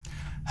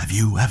Have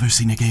you ever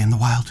seen a gay in the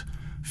wild?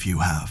 Few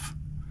have.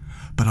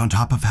 But on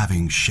top of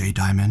having Shay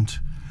Diamond,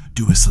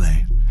 Dua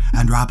Slay,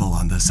 and Rabble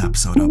on this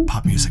episode of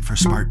Pop Music for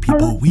Smart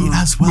People, we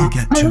as well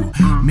get to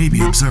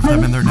maybe observe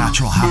them in their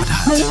natural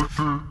habitat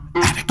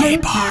at a gay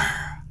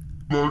bar.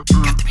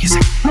 Get the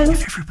music.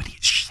 If everybody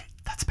is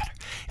that's better.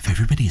 If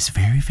everybody is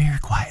very, very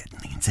quiet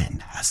and leans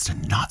in as to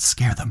not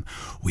scare them,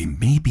 we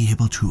may be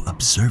able to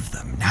observe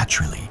them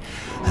naturally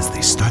as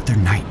they start their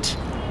night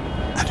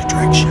at a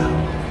drag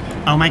show.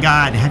 Oh my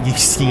god, have you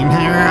seen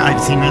her?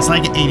 I've seen this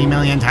like 80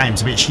 million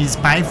times, but she's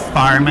by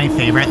far my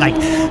favorite, like,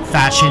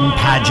 fashion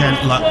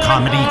pageant look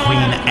comedy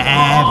queen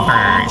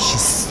ever.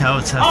 She's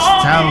so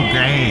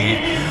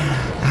great.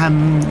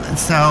 Who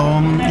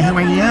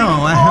are you?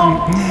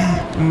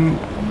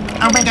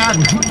 Oh my god,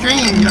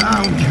 green.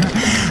 Oh,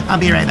 I'll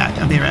be right back.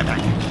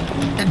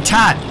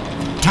 Todd,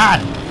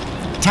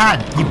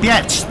 you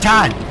bitch,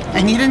 Todd.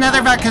 I need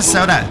another vodka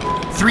soda.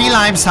 3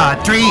 limes,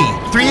 Todd. 3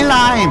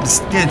 limes.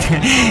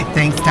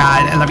 Thanks,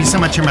 Todd. I love you so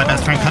much. You're my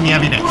best friend. Call me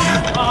every day.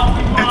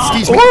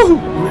 Excuse me.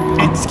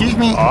 Excuse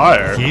me.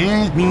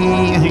 Excuse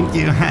me. Thank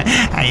you.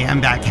 I am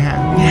back.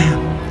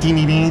 Do you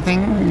need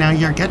anything? No,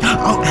 you're good.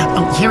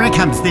 Oh, here it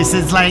comes. This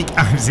is like,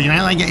 I've seen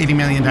it like 80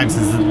 million times.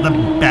 This is the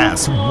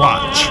best.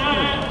 Watch.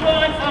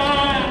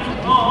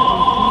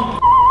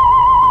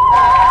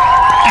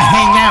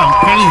 Hey, now,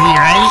 crazy,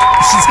 right?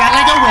 She's got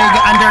like a wig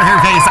under her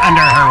face,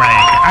 under her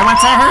wig. I want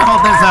to her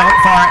hold this out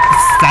for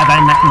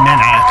 7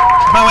 minutes.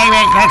 But wait,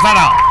 that's not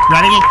all.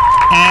 Ready?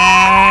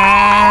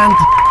 And...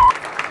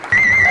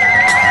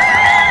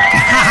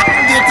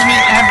 Gets me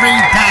every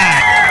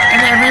time.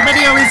 And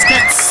everybody always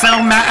gets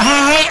so mad.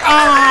 Hey,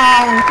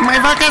 my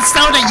vodka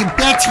soda, you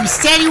bitch. You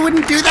said you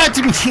wouldn't do that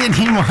to me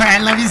anymore. I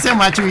love you so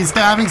much. Are we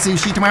still having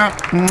sushi tomorrow?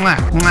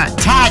 Mwah, mwah.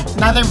 Todd,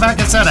 another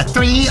vodka soda.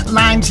 3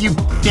 limes, you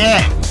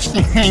bitch.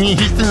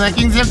 You're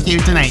looking so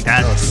cute tonight,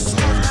 Todd.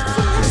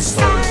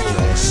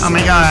 Oh my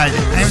god,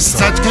 I have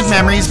such good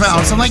memories, but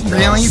also like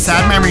really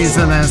sad memories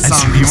in this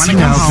song. Do you want to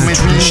come home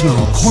with me?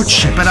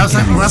 Courtship. But also,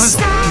 what was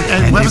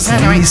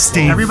that?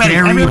 Everybody,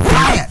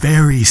 quiet.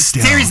 Very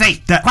still.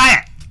 Seriously,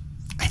 quiet.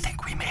 I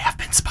think we may have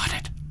been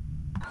spotted.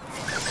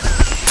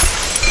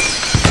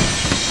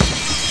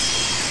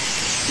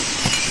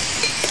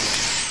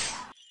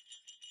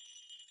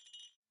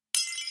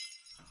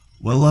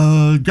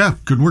 Well, yeah,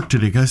 good work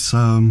today, guys.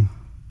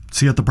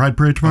 See you at the Pride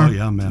Parade tomorrow? Oh,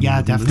 yeah, man.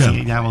 Yeah,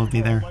 definitely. Yeah, we'll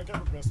be there.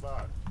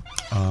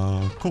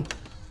 Cool.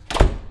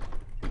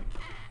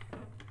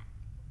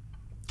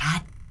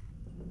 Todd,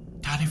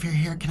 if you're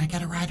here, can I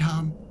get a ride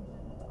home?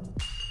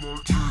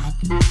 Todd.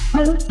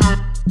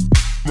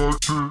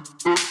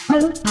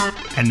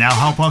 And now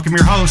help welcome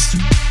your host,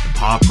 the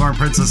Popcorn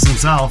Princess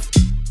himself,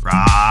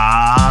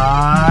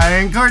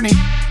 Ryan Courtney.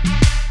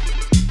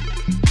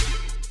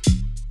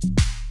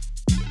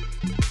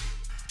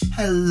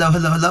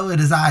 Hello. It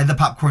is I, the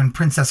Popcorn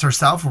Princess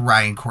herself,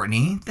 Ryan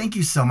Courtney. Thank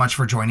you so much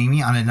for joining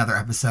me on another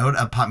episode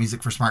of Pop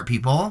Music for Smart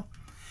People.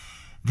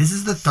 This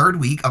is the 3rd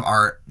week of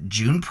our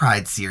June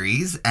Pride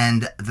series,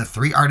 and the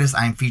 3 artists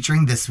I'm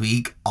featuring this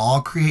week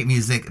all create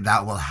music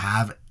that will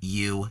have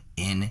you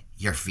in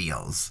your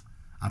feels.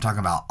 I'm talking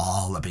about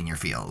all up in your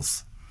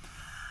feels.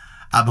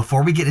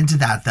 Before we get into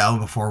that, though,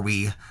 before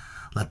we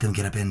let them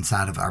get up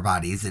inside of our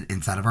bodies and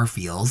inside of our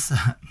feels,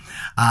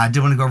 I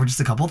do want to go over just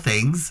a couple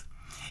things.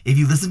 If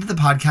you listen to the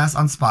podcast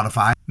on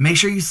Spotify, make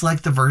sure you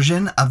select the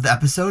version of the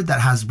episode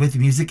that has with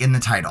music in the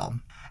title,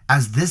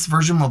 as this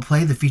version will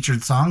play the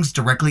featured songs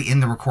directly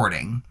in the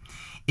recording.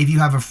 If you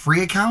have a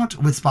free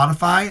account with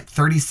Spotify,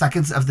 30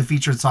 seconds of the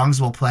featured songs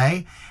will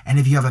play, and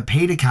if you have a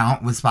paid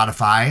account with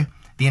Spotify,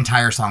 the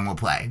entire song will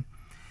play.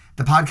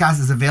 The podcast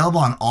is available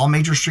on all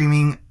major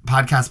streaming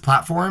podcast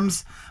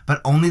platforms,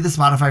 but only the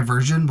Spotify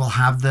version will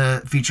have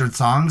the featured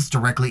songs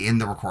directly in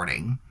the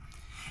recording.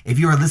 If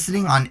you are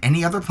listening on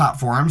any other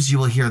platforms, you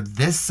will hear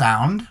this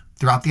sound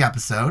throughout the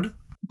episode.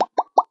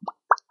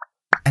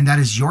 And that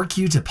is your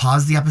cue to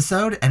pause the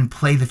episode and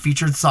play the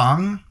featured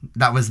song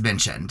that was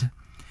mentioned.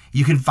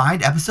 You can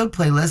find episode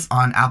playlists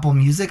on Apple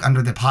Music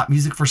under the Pop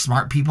Music for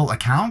Smart People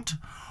account,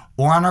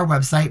 or on our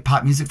website,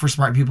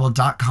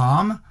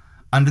 popmusicforsmartpeople.com,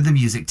 under the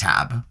Music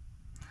tab.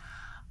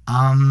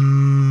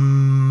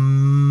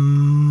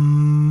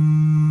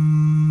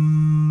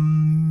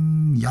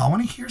 Y'all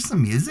want to hear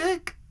some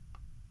music?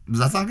 Does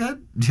that sound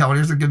good? Do y'all want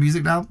to hear some good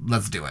music now?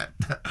 Let's do it.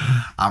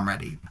 I'm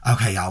ready.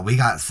 Okay, y'all, we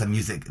got some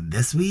music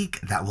this week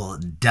that will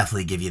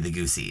definitely give you the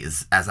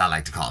goosies, as I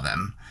like to call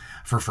them.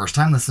 For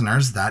first-time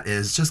listeners, that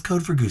is just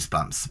code for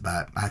goosebumps,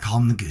 but I call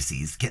them the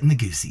goosies. Getting the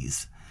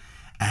goosies.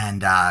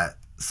 And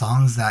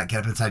songs that get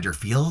up inside your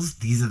feels,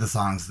 these are the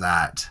songs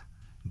that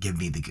give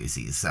me the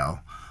goosies. So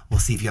we'll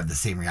see if you have the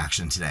same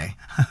reaction today.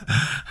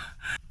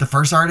 The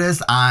first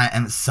artist I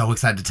am so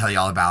excited to tell you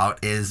all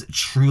about is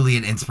truly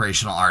an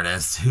inspirational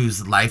artist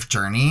whose life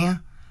journey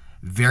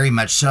very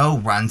much so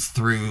runs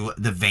through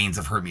the veins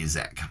of her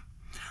music.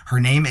 Her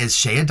name is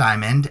Shay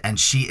Diamond, and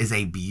she is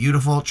a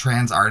beautiful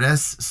trans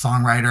artist,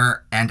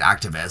 songwriter, and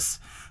activist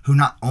who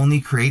not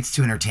only creates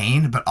to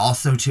entertain, but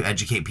also to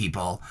educate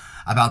people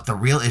about the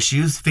real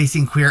issues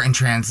facing queer and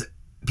trans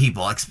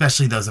people,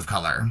 especially those of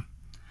color.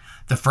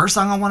 The first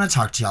song I want to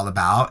talk to y'all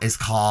about is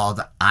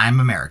called I'm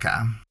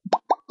America.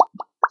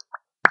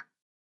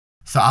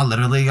 So I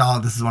literally, y'all,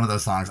 this is one of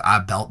those songs, I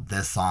belt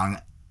this song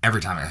every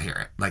time I hear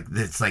it. Like,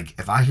 it's like,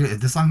 if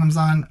this song comes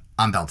on,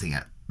 I'm belting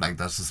it. Like,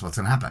 that's just what's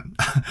going to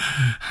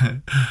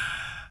happen.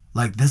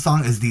 Like, this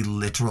song is the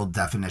literal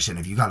definition.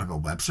 If you got up a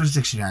Webster's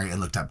Dictionary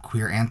and looked up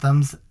queer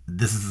anthems,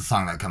 this is the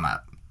song that come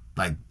up.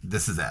 Like,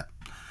 this is it.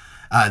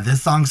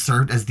 This song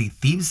served as the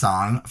theme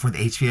song for the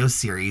HBO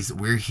series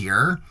We're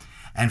Here.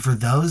 And for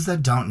those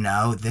that don't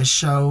know, this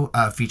show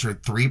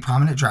featured 3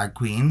 prominent drag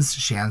queens,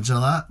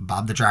 Shangela,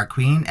 Bob the Drag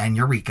Queen, and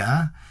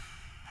Eureka.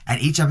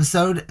 And each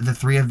episode, the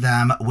 3 of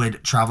them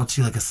would travel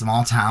to like a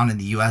small town in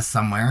the U.S.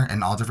 somewhere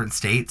in all different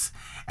states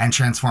and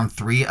transform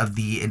 3 of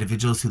the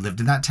individuals who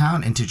lived in that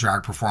town into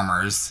drag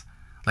performers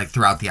like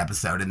throughout the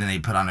episode. And then they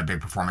put on a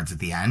big performance at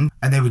the end.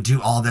 And they would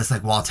do all this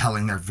like while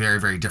telling their very,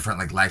 very different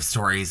like life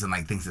stories and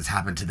like things that's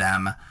happened to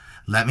them.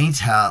 Let me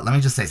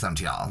just say something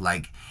to y'all.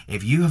 Like,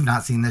 if you have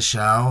not seen this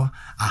show,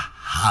 I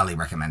highly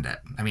recommend it.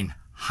 I mean,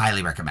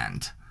 highly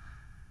recommend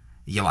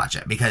you watch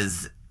it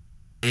because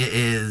it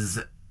is,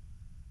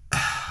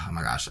 oh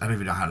my gosh, I don't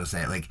even know how to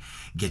say it. Like,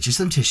 get you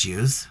some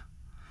tissues.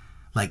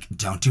 Like,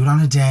 don't do it on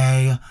a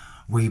day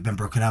where you've been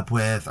broken up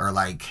with or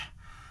like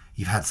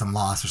you've had some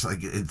loss or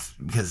something. It's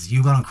because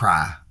you're gonna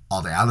cry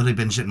all day. I literally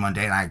binged it in one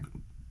day and I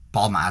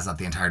bawled my eyes out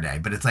the entire day.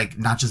 But it's like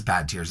not just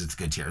bad tears, it's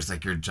good tears.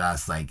 Like, you're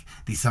just like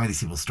some of these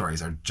people's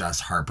stories are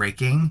just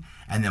heartbreaking.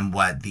 And then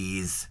what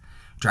these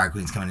drag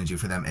queens come in and do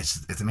for them,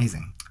 it's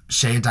amazing.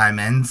 Shea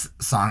Diamond's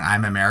song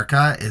I'm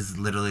America is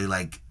literally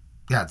like,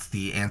 yeah, it's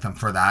the anthem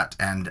for that.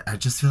 And I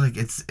just feel like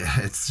it's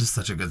just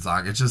such a good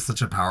song. It's just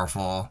such a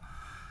powerful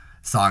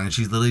song. And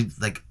she's literally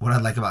like, what I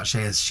like about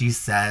Shea is she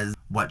says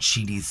what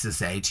she needs to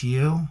say to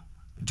you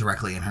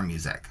directly in her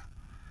music.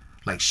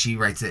 Like, she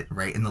writes it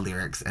right in the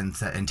lyrics and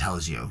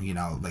tells you, you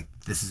know, like,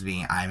 this is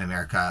me, I'm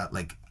America,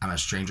 like, I'm a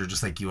stranger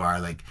just like you are.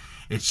 Like,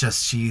 it's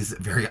just, she's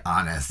very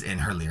honest in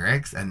her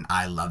lyrics, and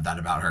I love that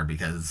about her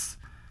because,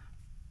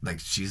 like,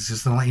 she's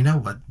just gonna let you know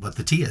what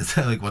the tea is,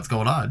 like, what's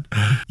going on.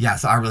 Yeah,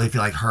 so I really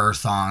feel like her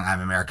song,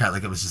 I'm America,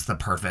 like, it was just the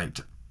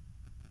perfect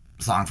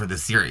song for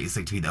this series,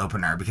 like, to be the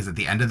opener, because at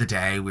the end of the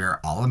day, we're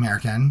all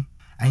American.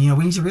 And, you know,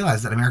 we need to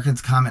realize that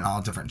Americans come in all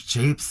different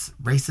shapes,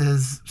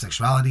 races,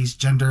 sexualities,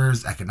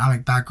 genders,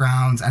 economic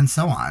backgrounds, and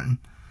so on.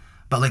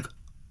 But, like,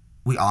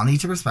 we all need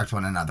to respect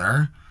one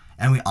another,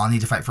 and we all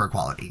need to fight for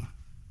equality.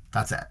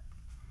 That's it.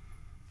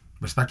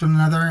 Respect one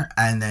another,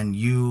 and then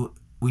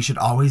we should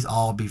always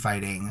all be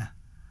fighting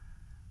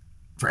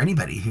for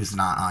anybody who's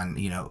not on,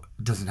 you know,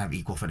 doesn't have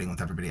equal footing with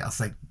everybody else.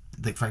 Like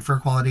fight for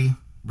equality,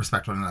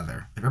 respect one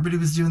another. If everybody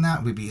was doing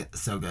that, we'd be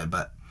so good,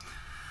 but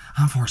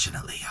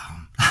unfortunately, y'all.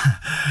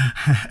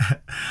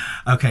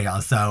 Okay,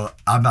 y'all, so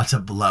I'm about to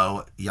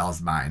blow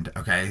y'all's mind,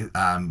 okay?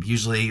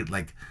 Usually,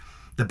 like,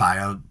 the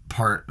bio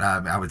part,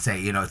 I would say,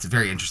 you know, it's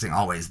very interesting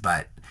always,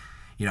 but,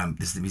 you know,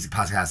 this is the music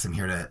podcast.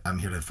 I'm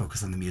here to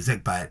focus on the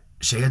music, but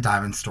Shea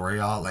Diamond's story,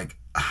 y'all, like,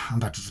 I'm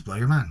about to just blow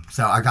your mind.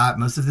 So I got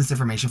most of this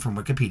information from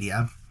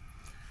Wikipedia.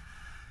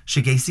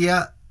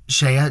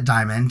 Shea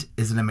Diamond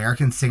is an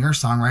American singer,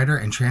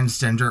 songwriter, and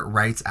transgender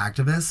rights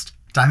activist.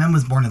 Diamond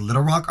was born in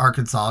Little Rock,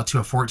 Arkansas, to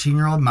a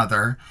 14-year-old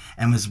mother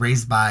and was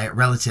raised by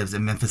relatives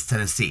in Memphis,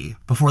 Tennessee,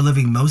 before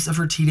living most of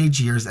her teenage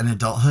years and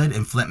adulthood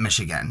in Flint,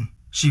 Michigan.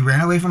 She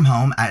ran away from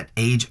home at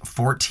age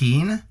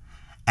 14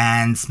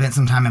 and spent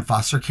some time in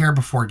foster care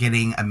before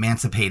getting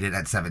emancipated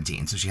at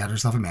 17. So she had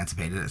herself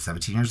emancipated at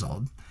 17 years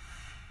old.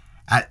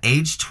 At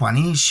age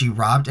 20, she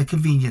robbed a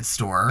convenience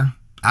store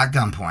at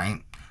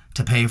gunpoint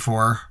to pay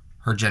for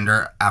her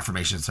gender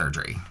affirmation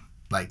surgery.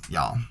 Like,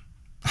 y'all.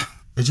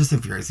 It just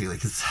infuriates me, like,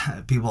 because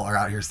people are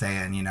out here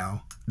saying, you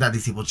know, that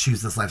these people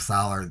choose this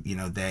lifestyle or, you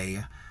know,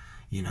 they,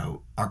 you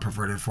know, are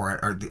perverted for it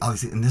or all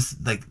these things. And this,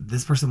 like,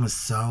 this person was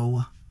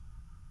so,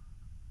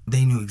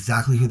 they knew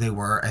exactly who they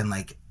were and,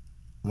 like,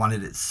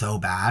 wanted it so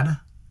bad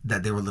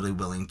that they were literally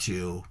willing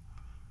to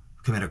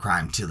commit a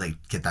crime to, like,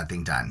 get that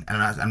thing done. And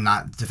I'm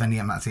not defending,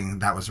 I'm not saying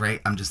that was right.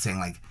 I'm just saying,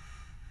 like,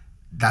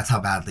 that's how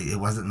badly, it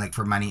wasn't, like,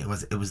 for money. It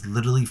was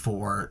literally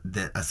for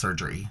a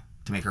surgery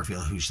to make her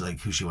feel who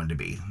she wanted to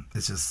be.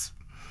 It's just,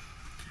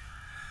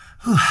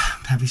 whew,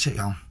 heavy shit,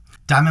 y'all.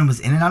 Diamond was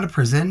in and out of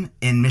prison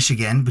in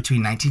Michigan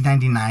between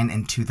 1999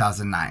 and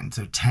 2009,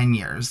 so 10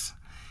 years.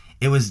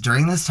 It was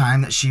during this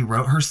time that she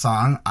wrote her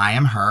song, I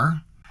Am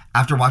Her.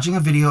 After watching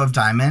a video of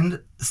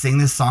Diamond sing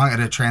this song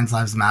at a Trans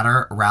Lives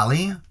Matter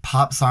rally,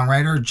 pop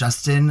songwriter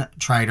Justin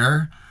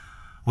Trider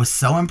was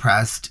so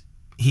impressed,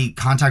 he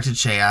contacted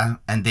Shea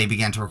and they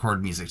began to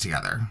record music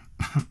together.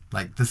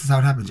 Like, this is how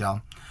it happens,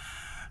 y'all.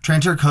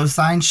 Tranter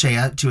co-signed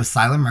Shea to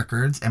Asylum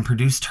Records and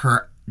produced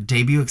her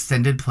debut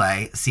extended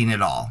play, Seen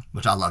It All,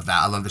 which I love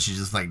that. I love that she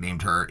just, like,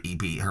 named her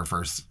EP, her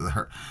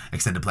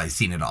extended play,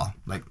 Seen It All.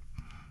 Like,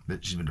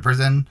 she's been to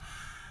prison,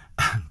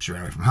 she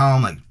ran away from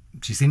home, like,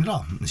 she's seen it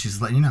all. And she's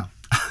just letting you know.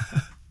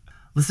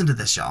 Listen to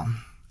this, y'all.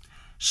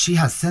 She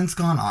has since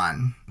gone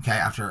on, okay,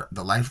 after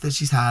the life that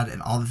she's had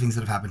and all the things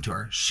that have happened to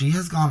her, she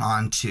has gone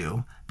on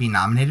to be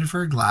nominated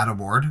for a GLAAD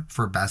Award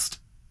for Best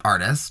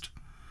Artist.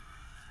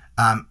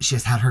 She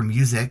has had her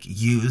music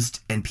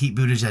used in Pete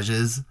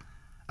Buttigieg's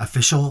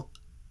official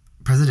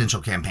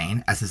presidential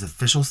campaign as his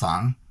official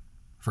song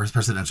for his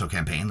presidential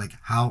campaign. Like,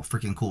 how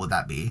freaking cool would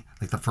that be?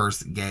 Like, the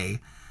first gay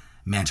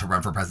man to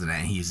run for president,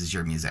 and he uses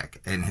your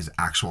music in his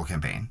actual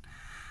campaign.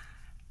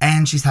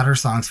 And she's had her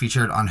songs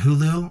featured on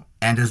Hulu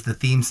and as the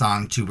theme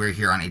song to We're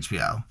Here on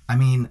HBO. I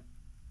mean,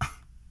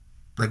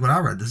 like, when I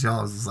read this, y'all,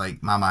 I was just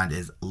like, my mind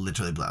is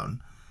literally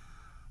blown.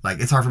 Like,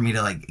 it's hard for me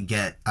to, like,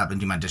 get up and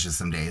do my dishes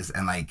some days.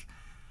 And, like,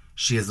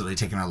 she has literally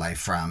taken her life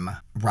from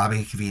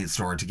robbing a convenience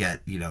store to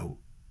get, you know,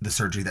 the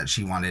surgery that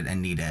she wanted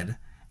and needed,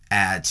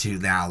 to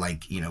now,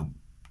 like, you know,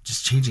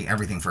 just changing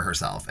everything for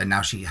herself. And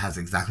now she has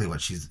exactly what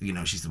she's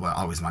what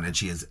always wanted.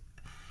 She is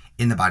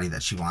in the body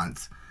that she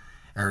wants.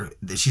 Or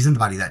she's in the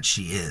body that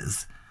she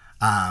is.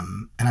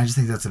 And I just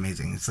think that's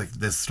amazing. It's like,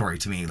 this story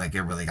to me, like,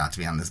 it really got to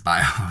me on this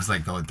bio. I was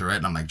like going through it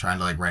and I'm like trying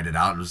to like write it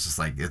out. It was just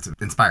like, it's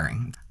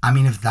inspiring. I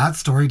mean, if that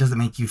story doesn't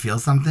make you feel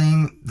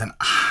something, then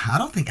I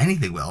don't think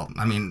anything will.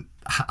 I mean,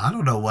 I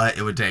don't know what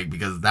it would take,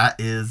 because that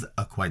is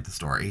quite the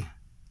story.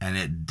 And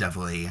it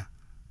definitely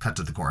cut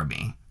to the core of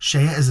me.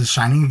 Shea is a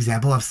shining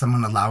example of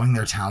someone allowing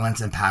their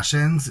talents and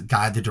passions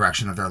guide the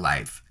direction of their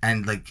life.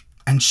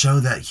 And show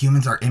that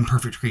humans are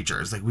imperfect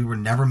creatures. Like, we were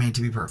never made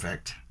to be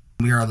perfect.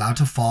 We are allowed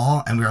to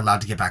fall, and we are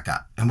allowed to get back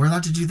up. And we're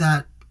allowed to do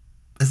that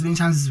as many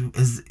times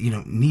as you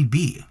know, need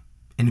be.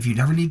 And if you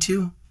never need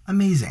to,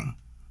 amazing.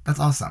 That's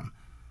awesome.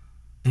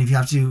 And if you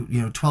have to,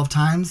 you know, 12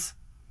 times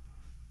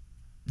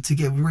to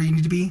get where you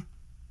need to be,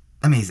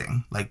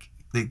 amazing. Like,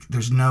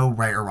 there's no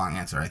right or wrong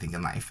answer, I think,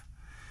 in life.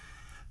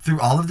 Through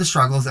all of the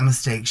struggles and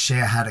mistakes, Shea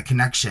had a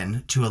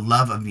connection to a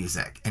love of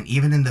music. And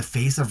even in the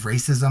face of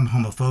racism,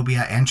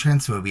 homophobia, and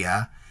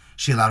transphobia,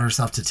 she allowed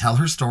herself to tell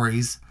her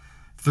stories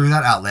through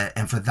that outlet.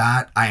 And for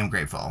that, I am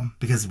grateful,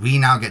 because we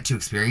now get to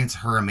experience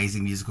her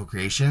amazing musical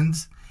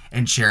creations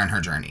and share in her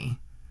journey.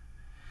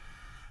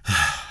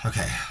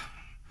 Okay.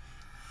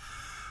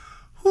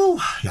 Whew.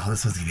 Y'all,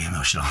 this one's going to be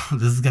emotional.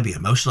 This is going to be an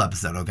emotional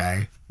episode,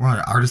 okay? We're on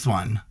Artist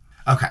 1.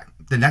 Okay.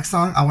 The next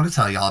song I want to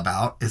tell y'all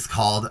about is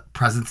called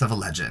Presence of a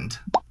Legend.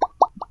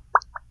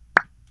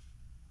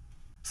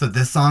 So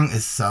this song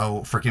is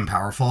so freaking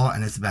powerful,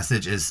 and its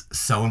message is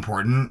so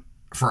important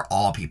for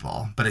all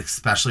people, but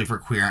especially for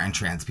queer and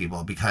trans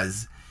people,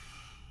 because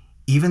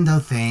even though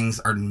things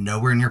are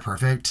nowhere near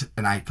perfect,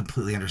 and I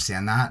completely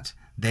understand that,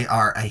 they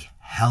are a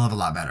hell of a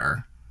lot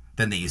better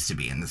than they used to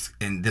be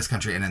in this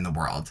country and in the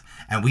world.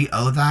 And we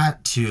owe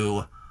that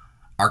to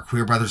our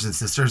queer brothers and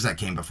sisters that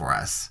came before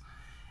us,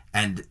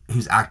 and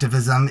whose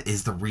activism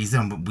is the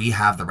reason we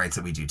have the rights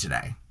that we do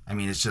today. I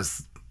mean, that's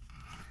just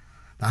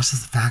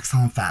facts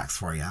on facts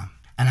for you.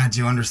 And I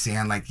do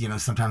understand, like, you know,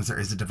 sometimes there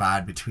is a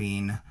divide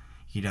between,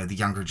 you know, the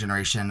younger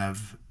generation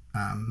of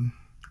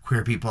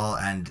queer people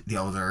and the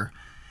older,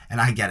 and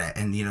I get it.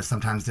 And, you know,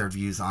 sometimes their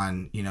views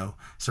on, you know,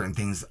 certain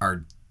things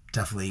are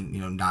definitely,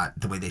 you know, not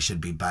the way they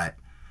should be, but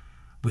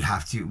we do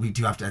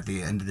have to, at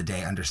the end of the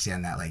day,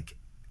 understand that, like,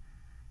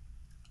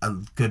 a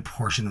good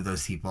portion of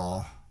those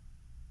people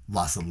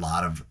lost a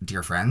lot of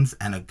dear friends,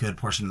 and a good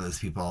portion of those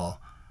people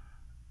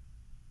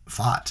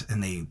fought,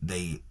 and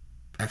they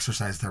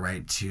exercised their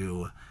right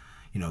to,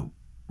 you know,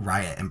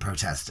 riot and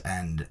protest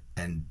and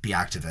be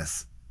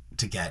activists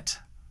to get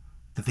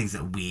the things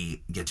that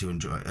we get to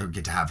enjoy or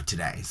get to have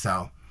today.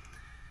 So,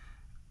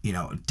 you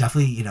know,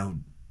 definitely, you know,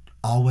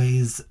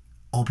 always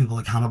hold people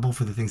accountable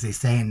for the things they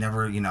say, and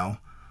never, you know,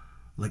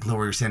 like,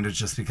 lower your standards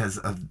just because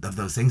of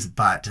those things.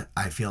 But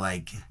I feel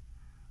like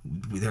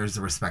there's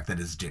a respect that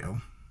is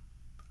due.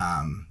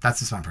 That's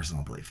just my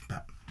personal belief.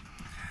 But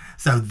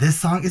so this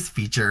song is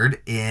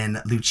featured in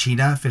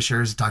Lucina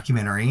Fisher's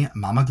documentary,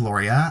 Mama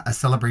Gloria, a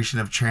celebration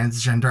of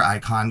transgender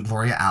icon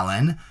Gloria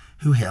Allen,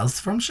 who hails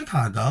from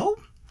Chicago.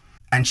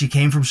 And she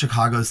came from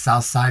Chicago's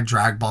South Side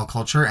drag ball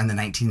culture in the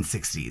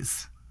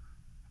 1960s.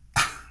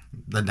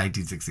 The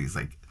 1960s,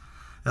 like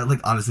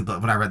honestly,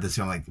 but when I read this,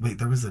 I'm like, wait,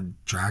 there was a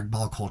drag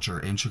ball culture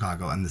in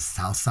Chicago and the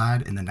South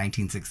Side in the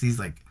 1960s?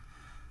 Like,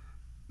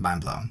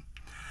 mind blown.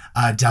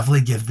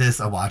 Definitely give this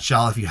a watch,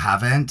 y'all, if you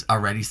haven't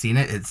already seen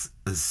it. It's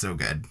so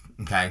good.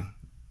 Okay,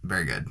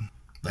 very good.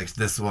 Like,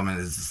 this woman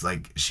is just,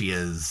 like, she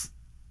is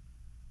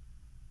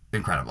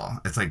incredible.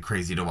 It's, like,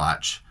 crazy to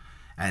watch.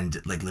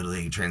 And, like,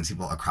 literally trans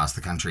people across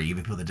the country,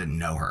 even people that didn't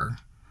know her,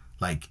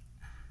 like,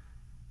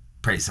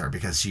 praise her,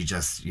 because she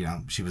just, you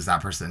know, she was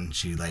that person.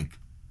 She, like,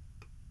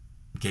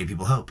 gave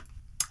people hope.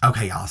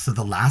 Okay, y'all, so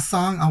the last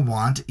song I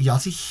want y'all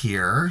to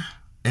hear,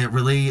 it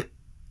really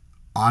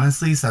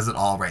honestly says it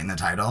all right in the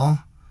title,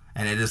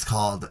 and it is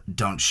called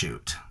Don't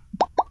Shoot.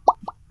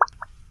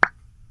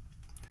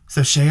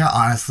 So Shea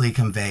honestly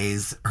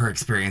conveys her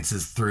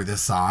experiences through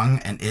this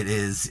song, and it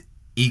is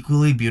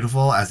equally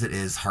beautiful as it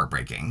is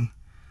heartbreaking.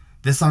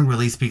 This song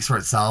really speaks for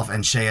itself,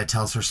 and Shea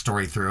tells her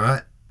story through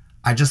it.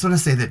 I just want to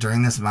say that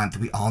during this month,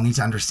 we all need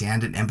to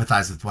understand and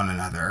empathize with one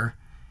another,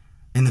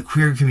 in the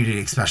queer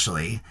community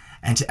especially,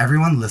 And to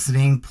everyone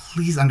listening,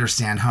 please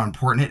understand how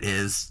important it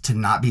is to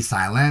not be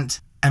silent.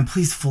 And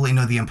please fully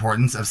know the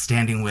importance of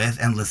standing with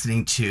and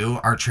listening to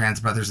our trans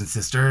brothers and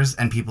sisters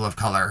and people of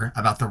color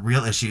about the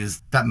real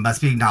issues that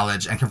must be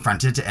acknowledged and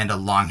confronted to end a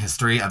long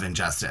history of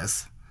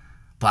injustice.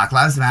 Black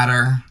Lives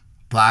Matter.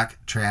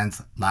 Black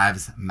trans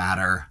lives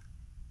matter.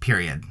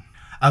 Period.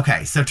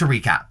 Okay, so to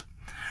recap.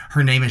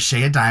 Her name is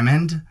Shea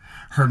Diamond.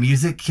 Her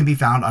music can be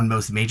found on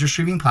most major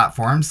streaming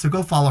platforms, so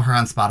go follow her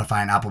on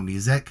Spotify and Apple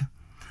Music.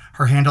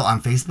 Her handle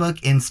on Facebook,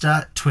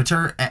 Insta,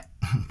 Twitter,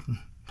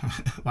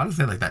 why do I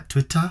say it like that?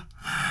 Twitter?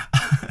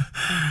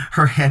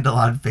 Her handle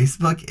on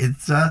Facebook,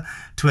 Insta,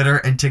 Twitter,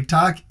 and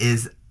TikTok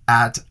is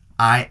at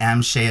I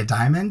am Shea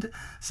Diamond.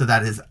 So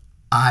that is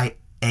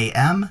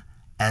IamSheaDiamond.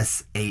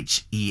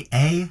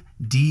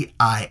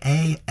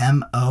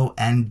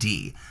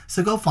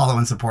 So go follow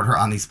and support her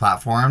on these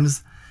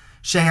platforms.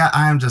 Shea,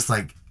 I'm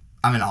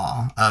in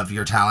awe of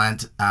your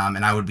talent,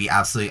 and I would be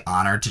absolutely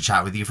honored to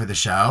chat with you for the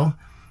show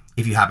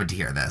if you happen to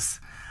hear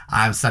this.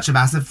 I'm such a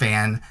massive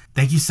fan.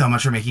 Thank you so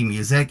much for making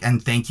music,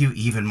 and thank you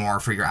even more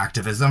for your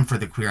activism for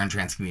the queer and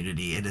trans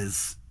community.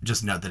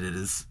 Just note that it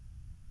is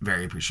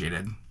very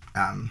appreciated.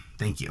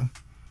 Thank you.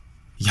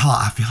 Y'all,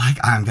 I feel like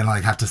I'm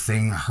gonna have to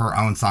sing her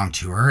own song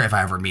to her if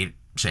I ever meet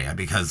Shea,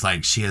 because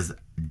she is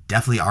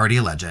definitely already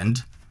a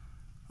legend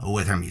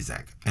with her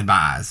music in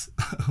my eyes.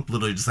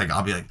 Literally just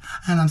I'll be like,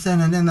 and I'm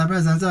standing in the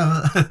presence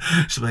of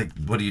she'll be like,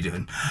 what are you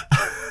doing?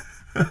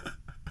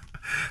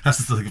 That's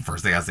just the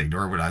first thing I say to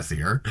her when I see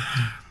her.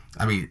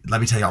 I mean, let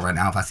me tell y'all right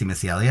now, if I see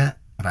Missy Elliott,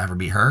 if I ever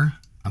meet her,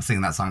 I'm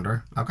singing that song to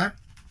her. Okay?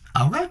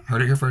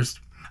 Heard it here first.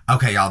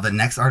 Okay, y'all, the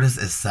next artist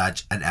is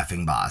such an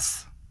effing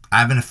boss.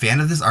 I've been a fan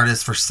of this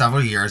artist for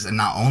several years, and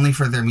not only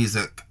for their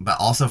music, but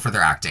also for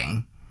their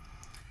acting.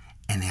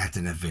 And they act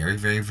in a very,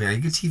 very, very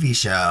good TV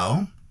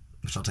show,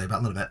 which I'll tell you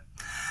about in a little bit.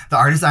 The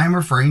artist I am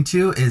referring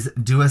to is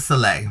Dua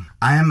Saleh.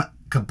 I am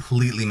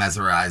completely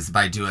mesmerized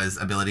by Dua's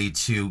ability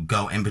to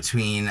go in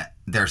between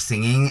their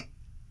singing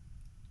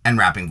and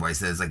rapping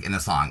voices in a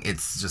song.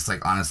 It's just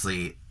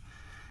honestly,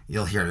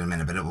 you'll hear it in a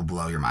minute, but it will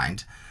blow your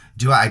mind.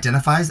 Dua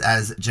identifies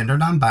as gender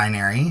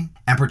non-binary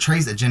and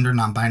portrays a gender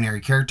non-binary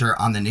character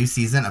on the new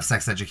season of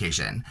Sex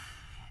Education.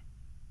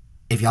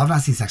 If y'all have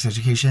not seen Sex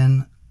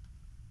Education,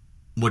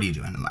 what are you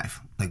doing in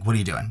life? What are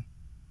you doing?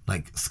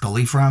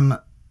 Scully from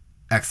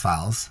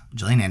X-Files,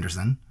 Gillian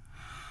Anderson.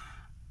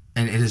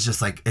 And it is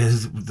just it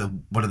is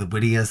one of the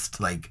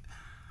wittiest,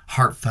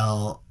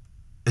 heartfelt,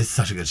 it's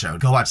such a good show.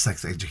 Go watch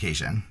Sex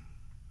Education.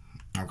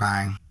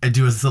 Okay.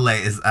 Dua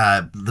Saleh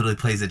literally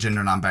plays a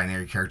gender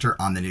non-binary character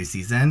on the new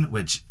season,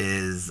 which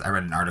is, I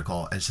read an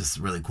article, it's just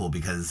really cool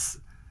because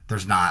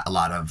there's not a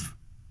lot of,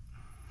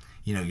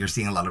 you're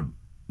seeing a lot of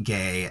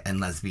gay and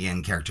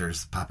lesbian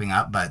characters popping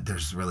up, but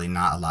there's really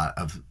not a lot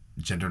of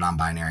gender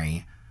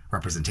non-binary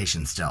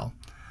representation still.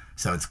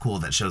 So it's cool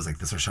that shows like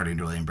this are starting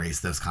to really embrace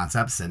those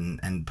concepts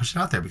and push it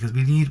out there, because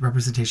we need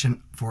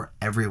representation for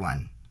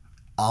everyone,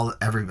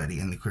 everybody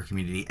in the queer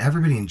community,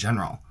 everybody in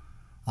general,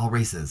 all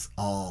races,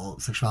 all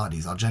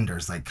sexualities, all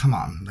genders. Like, come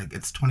on, like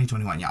it's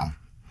 2021, y'all.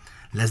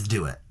 Let's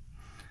do it.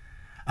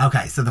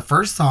 Okay, so the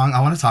first song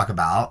I want to talk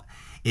about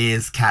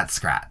is Cat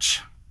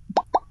Scratch.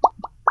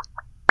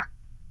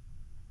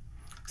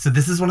 So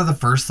this is one of the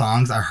first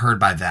songs I heard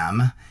by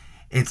them.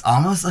 It's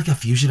almost like a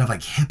fusion of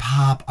like hip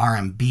hop,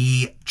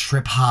 R&B,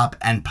 trip hop,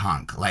 and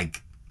punk.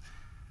 Like,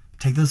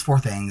 take those four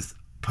things,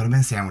 put them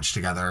in a sandwich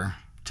together,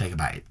 take a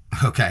bite.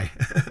 Okay.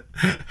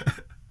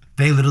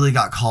 They literally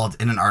got called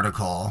in an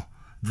article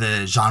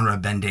the genre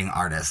bending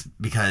artist,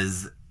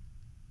 because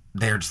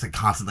they're just like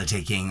constantly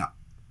taking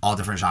all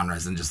different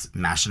genres and just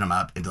mashing them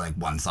up into like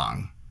one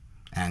song.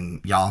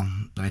 And y'all,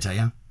 let me tell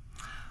you,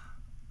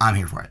 I'm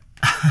here for it.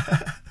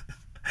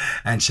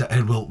 And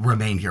will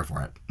remain here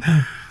for it.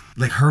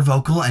 Like, her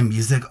vocal and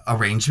music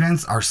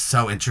arrangements are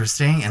so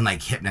interesting and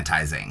like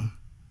hypnotizing.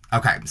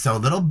 Okay, so a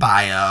little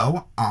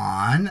bio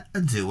on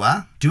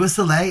Dua. Dua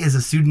Saleh is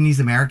a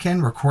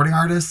Sudanese-American recording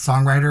artist,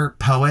 songwriter,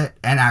 poet,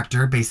 and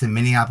actor based in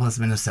Minneapolis,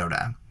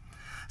 Minnesota.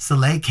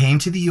 Saleh came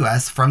to the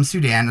U.S. from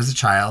Sudan as a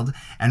child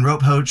and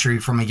wrote poetry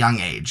from a young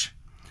age.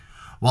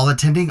 While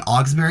attending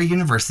Augsbury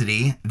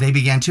University, they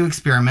began to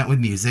experiment with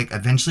music,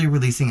 eventually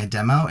releasing a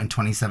demo in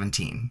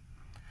 2017.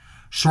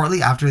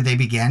 Shortly after, they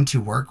began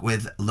to work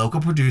with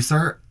local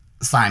producer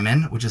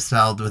Simon, which is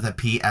spelled with a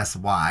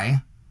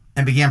P-S-Y,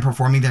 and began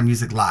performing their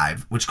music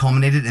live, which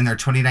culminated in their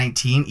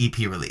 2019 EP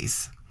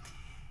release.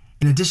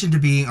 In addition to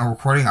being a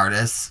recording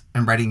artist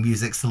and writing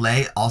music,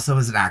 Saleh also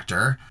is an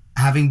actor,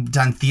 having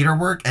done theater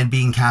work and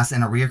being cast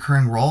in a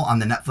reoccurring role on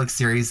the Netflix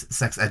series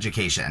Sex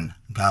Education.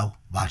 Go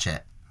watch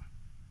it.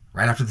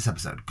 Right after this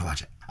episode, go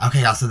watch it.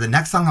 Okay, y'all, so the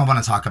next song I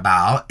want to talk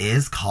about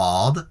is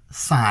called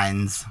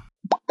Signs.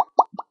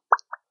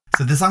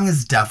 So this song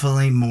is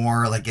definitely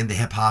more like in the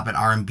hip hop and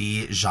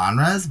R&B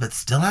genres, but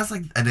still has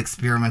like an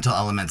experimental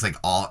elements like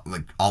all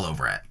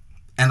over it.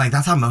 And like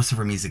that's how most of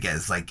her music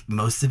is. Like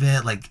most of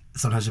it, like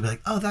sometimes you'll be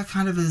like, oh, that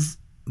kind of is,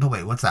 but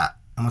wait, what's that?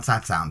 And what's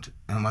that sound?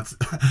 And what's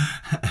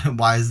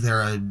why is there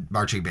a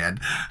marching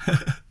band?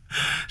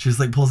 She just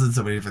like pulls in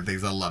so many different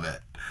things. I love it.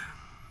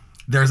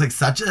 There's like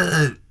such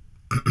a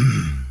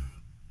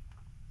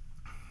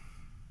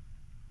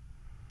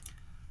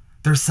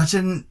there's such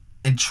an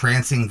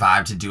entrancing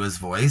vibe to Dua's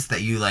voice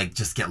that you like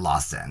just get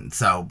lost in.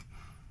 So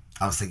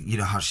I was like, you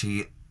know how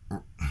she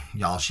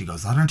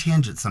goes on her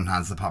tangents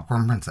sometimes, the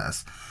Popcorn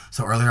Princess.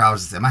 So earlier I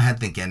was just in my head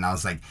thinking, I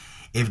was like,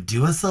 if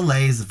Dua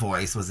Soleil's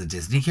voice was a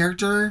Disney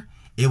character,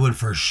 it would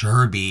for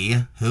sure be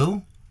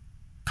who?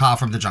 Kaa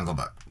from the Jungle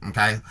Book.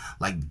 Okay?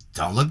 Like,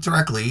 don't look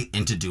directly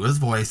into Dua's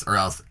voice or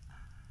else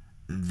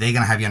they're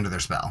gonna have you under their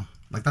spell.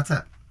 Like, that's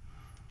it.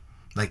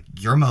 Like,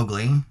 you're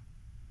Mowgli,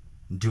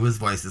 Dua's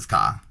voice is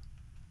Kaa,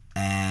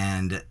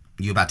 and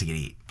you about to get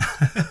eat.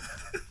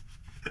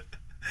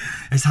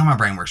 It's how my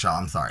brain works, y'all.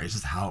 I'm sorry. It's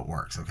just how it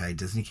works, okay?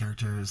 Disney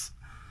characters.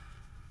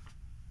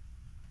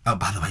 Oh,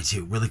 by the way,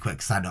 too, really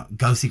quick side note.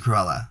 Go see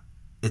Cruella.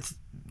 It's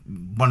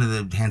one of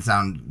the, hands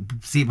down,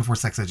 see it before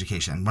Sex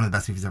Education. One of the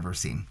best movies I've ever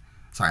seen.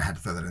 Sorry, I had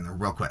to throw that in there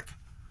real quick.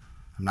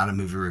 I'm not a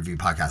movie review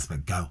podcast,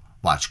 but go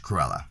watch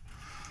Cruella.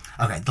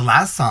 Okay, the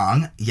last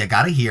song you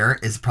gotta hear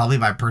is probably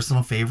my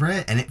personal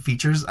favorite, and it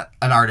features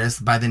an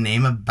artist by the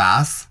name of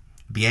Bass,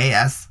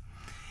 B-A-S.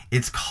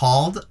 It's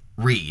called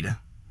Read.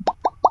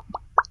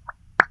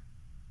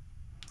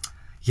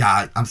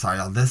 Yeah, I'm sorry,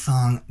 y'all. This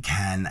song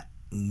can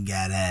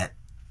get it.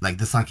 Like,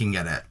 this song can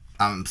get it.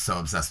 I'm so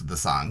obsessed with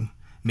this song.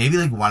 Maybe,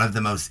 like, one of the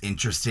most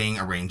interesting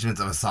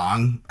arrangements of a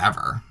song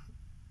ever.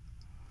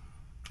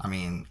 I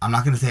mean, I'm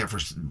not going to say it for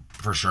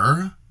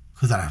sure,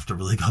 because I'd have to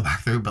really go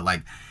back through, but,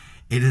 like,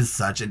 it is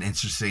such an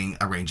interesting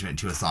arrangement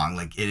to a song.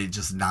 Like, it is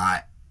just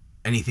not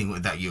anything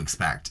that you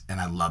expect, and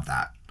I love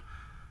that.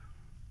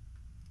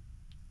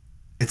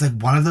 It's, like,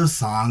 one of those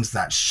songs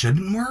that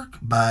shouldn't work,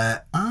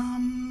 but,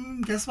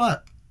 guess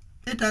what?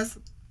 It does.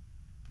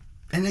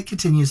 And it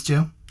continues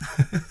to.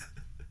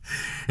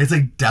 It's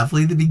like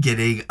definitely the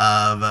beginning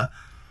of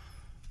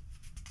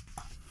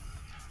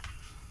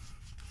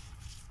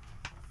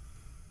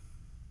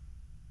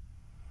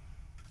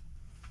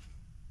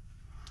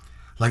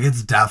like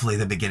it's definitely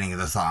the beginning of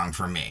the song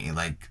for me.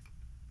 Like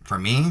for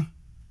me,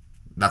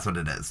 that's what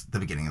it is. The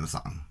beginning of the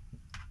song.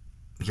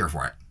 Here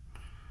for it.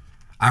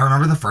 I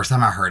remember the first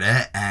time I heard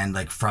it and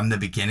like from the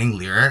beginning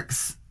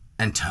lyrics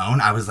and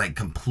tone, I was like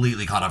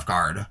completely caught off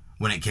guard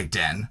when it kicked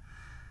in,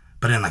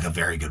 but in like a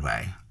very good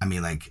way. I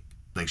mean, like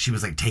she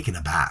was like taken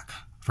aback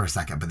for a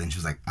second, but then she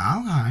was like,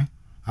 oh,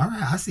 all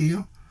right, I see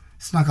you.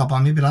 Snuck up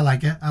on me, but I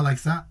like it. I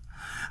like that.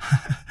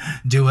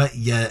 Do it.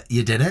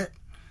 You did it.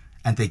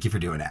 And thank you for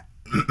doing it.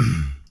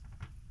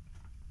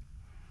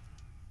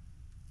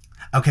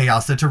 Okay, y'all,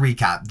 so to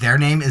recap, their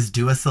name is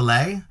Dua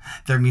Soleil.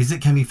 Their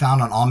music can be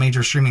found on all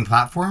major streaming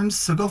platforms,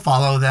 so go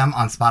follow them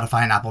on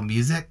Spotify and Apple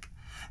Music.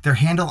 Their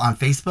handle on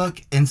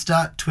Facebook,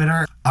 Insta,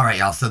 Twitter. All right,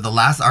 y'all, so the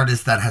last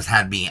artist that has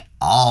had me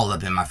all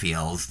up in my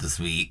feels this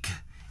week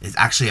is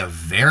actually a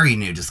very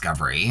new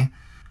discovery.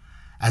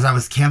 As I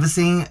was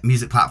canvassing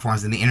music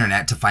platforms and the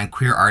internet to find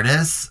queer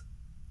artists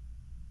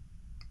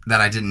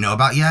that I didn't know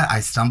about yet, I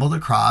stumbled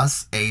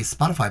across a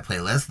Spotify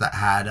playlist that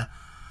had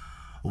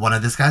one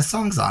of this guy's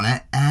songs on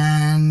it,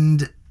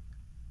 and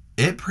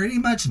it pretty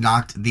much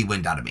knocked the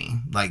wind out of me.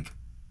 Like,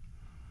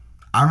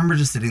 I remember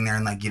just sitting there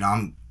and like, you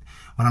know,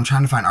 when I'm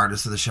trying to find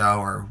artists for the show,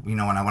 or, you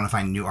know, when I want to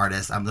find new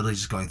artists, I'm literally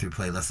just going through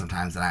playlists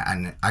sometimes,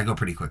 and I go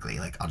pretty quickly.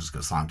 Like, I'll just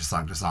go song to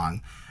song to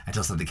song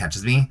until something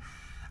catches me.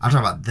 I'm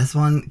talking about this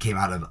one came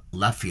out of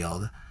left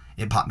field.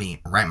 It popped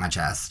me right in my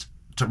chest,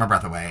 took my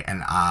breath away,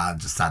 and I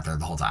just sat there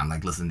the whole time,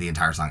 like, listened to the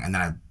entire song, and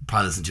then I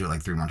probably listened to it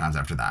like 3 more times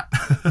after that.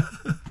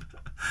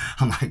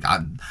 I'm like,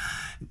 God,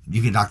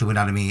 you can knock the wind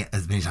out of me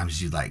as many times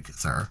as you like,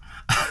 sir.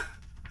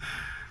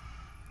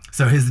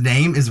 So his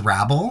name is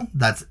Rabel.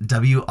 That's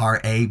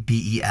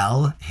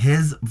W-R-A-B-E-L.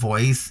 His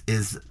voice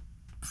is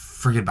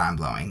friggin'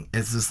 mind-blowing.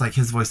 It's just like,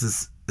 his voice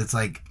is, it's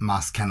like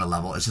Moss Kenna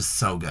level. It's just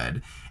so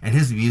good. And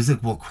his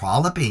music will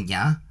crawl up in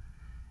ya,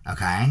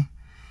 okay?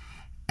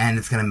 And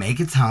it's going to make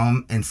its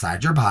home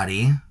inside your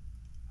body,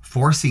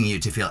 forcing you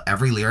to feel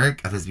every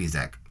lyric of his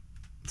music.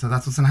 So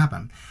that's what's going to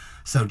happen.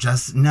 So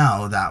just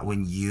know that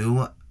when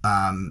you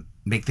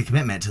make the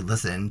commitment to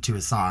listen to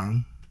his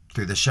song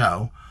through the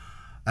show,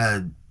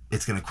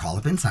 it's going to crawl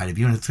up inside of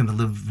you, and it's going to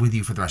live with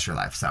you for the rest of your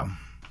life. So,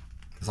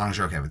 as long as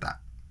you're okay with that.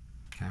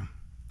 Okay? I'm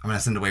going to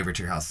send a waiver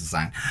to your house to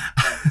sign.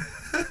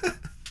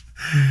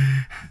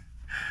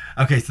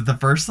 Okay, so the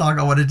first song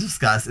I want to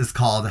discuss is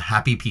called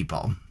Happy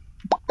People.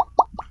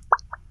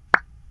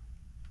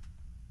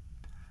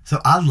 So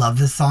I love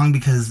this song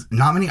because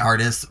not many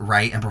artists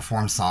write and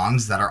perform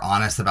songs that are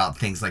honest about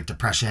things like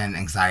depression,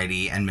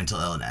 anxiety, and mental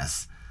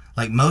illness.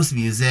 Like most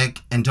music,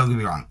 and don't get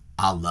me wrong,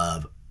 I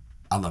love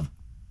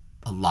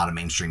a lot of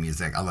mainstream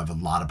music. I love a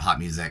lot of pop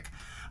music.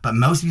 But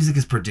most music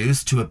is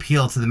produced to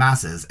appeal to the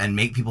masses and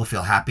make people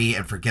feel happy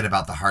and forget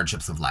about the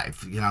hardships of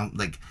life. You know,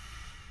 like,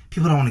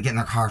 people don't want to get in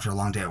their car after a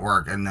long day at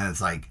work, and then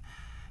it's like,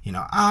 you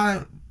know,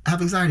 I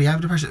have anxiety, I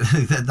have depression.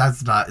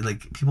 That's not,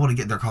 like, people want to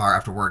get in their car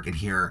after work and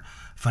hear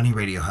funny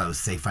radio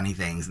hosts say funny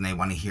things, and they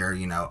want to hear,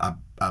 you know,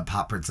 a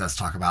pop princess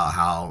talk about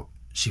how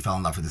she fell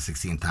in love for the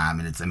 16th time,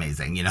 and it's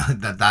amazing. You know,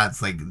 that's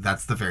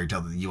the fairy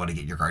tale that you want to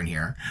get your car in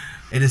here.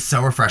 It is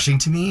so refreshing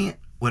to me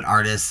when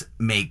artists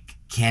make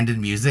candid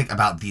music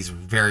about these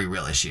very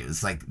real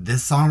issues. Like,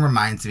 this song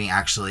reminds me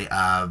actually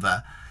of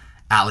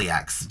Ally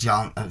X.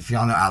 If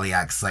y'all know Ally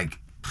X, like,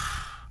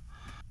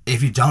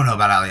 if you don't know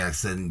about Ally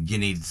X, then you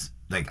need,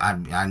 like,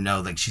 I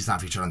know, like, she's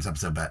not featured on this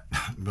episode, but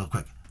real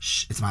quick,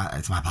 it's my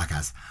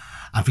podcast.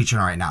 I'm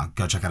featuring her right now.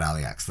 Go check out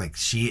Ally X. Like,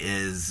 she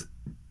is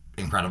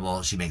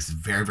incredible. She makes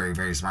very, very,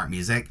 very smart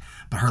music.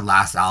 But her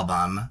last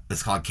album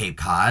is called Cape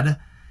Cod.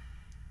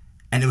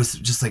 And it was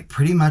just like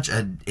pretty much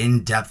an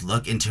in-depth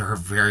look into her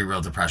very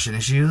real depression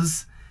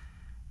issues.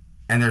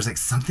 And there's like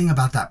something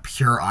about that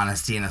pure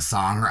honesty in a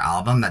song or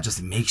album that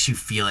just makes you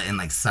feel it in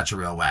like such a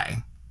real way.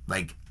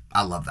 Like,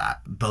 I love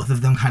that. Both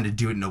of them kind of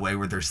do it in a way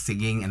where they're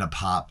singing in a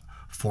pop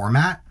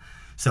format.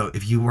 So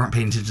if you weren't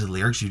paying attention to the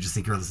lyrics, you just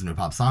think you're listening to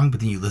a pop song, but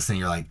then you listen and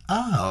you're like,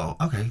 oh,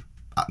 okay,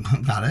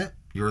 got it.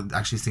 You're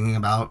actually singing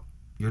about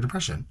your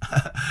depression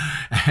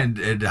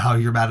and how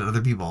you're mad at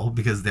other people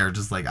because they're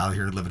just like out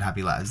here living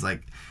happy lives.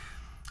 Like,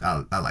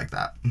 I like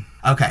that.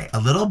 Okay, a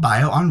little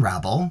bio on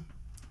Rabble.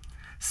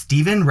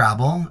 Stephen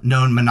Rabble,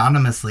 known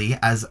mononymously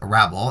as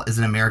Rabble, is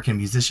an American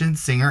musician,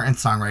 singer, and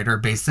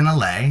songwriter based in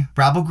LA.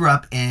 Rabble grew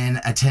up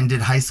and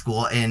attended high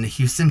school in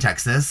Houston,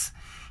 Texas.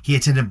 He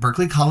attended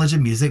Berklee College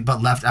of Music,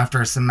 but left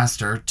after a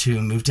semester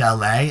to move to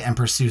LA and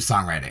pursue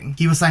songwriting.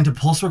 He was signed to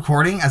Pulse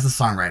Recording as a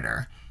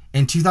songwriter.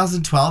 In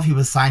 2012, he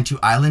was signed to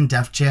Island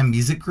Def Jam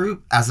Music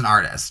Group as an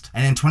artist.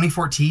 And in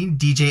 2014,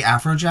 DJ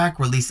Afrojack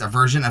released a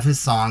version of his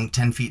song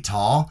 10 Feet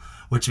Tall,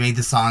 which made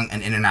the song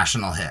an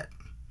international hit.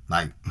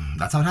 Like,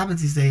 that's how it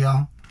happens these days,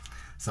 y'all.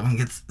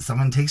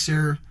 Someone takes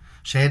your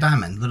Shay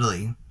Diamond,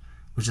 literally,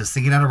 was just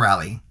singing at a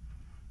rally.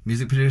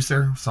 Music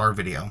producer, saw her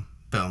video.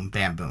 Boom,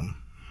 bam, boom.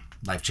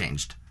 Life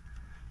changed.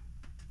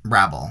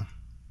 Rabble.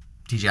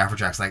 DJ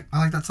Afrojack's like, I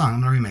like that song,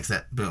 I'm gonna remix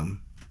it.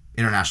 Boom.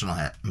 International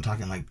hit. I'm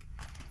talking like,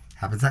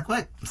 happens that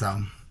quick.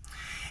 So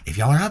if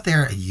y'all are out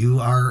there and you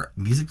are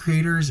music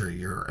creators or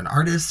you're an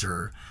artist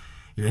or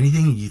you're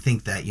anything and you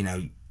think that, you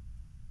know,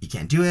 you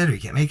can't do it or you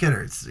can't make it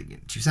or it's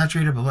too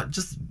saturated, but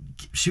just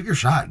shoot your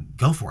shot.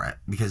 Go for it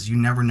because you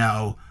never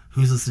know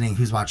who's listening,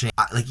 who's watching.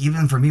 Like,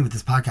 even for me with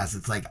this podcast,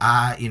 it's like,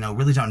 I,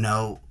 really don't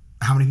know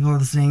how many people are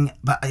listening,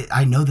 but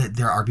I know that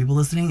there are people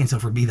listening. And so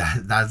for me,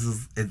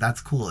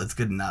 that's cool. It's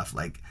good enough.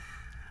 Like,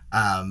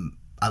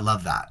 I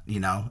love that,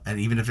 and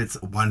even if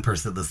it's one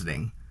person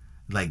listening,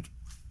 like,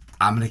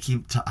 I'm going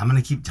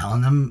to keep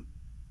telling them,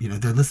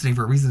 they're listening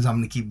for a reason. So I'm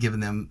going to keep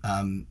giving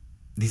them,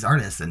 these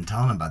artists and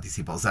telling them about these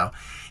people. So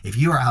if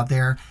you are out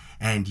there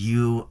and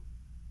you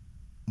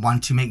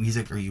want to make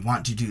music or you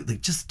want to do, like,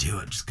 just do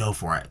it, just go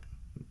for it.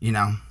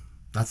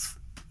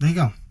 There you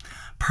go.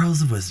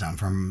 Pearls of wisdom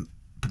from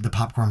the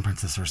popcorn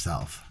princess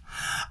herself.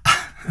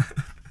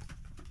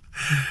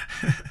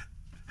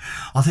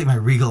 I'll take my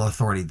regal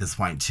authority at this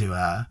point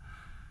to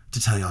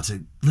tell y'all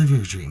to live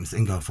your dreams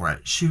and go for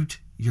it. Shoot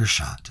your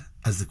shot,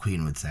 as the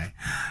queen would say.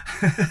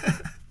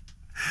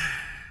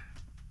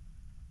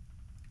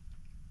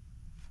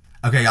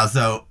 Okay, y'all,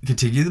 so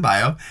continue the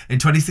bio. In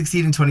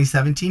 2016 and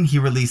 2017, he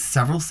released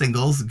several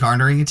singles,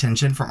 garnering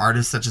attention from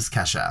artists such as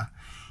Kesha.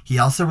 He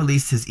also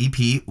released his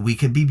EP, We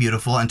Could Be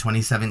Beautiful, in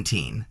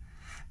 2017.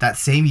 That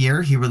same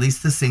year, he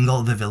released the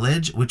single The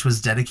Village, which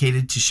was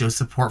dedicated to show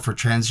support for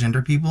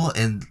transgender people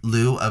in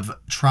lieu of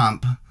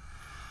Trump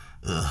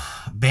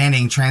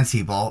banning trans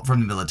people from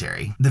the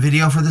military. The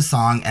video for the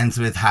song ends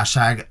with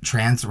hashtag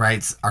trans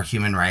rights are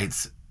human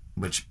rights,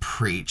 which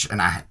preach.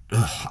 And I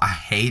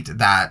hate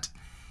that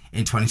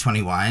in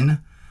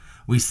 2021,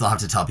 we still have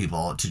to tell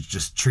people to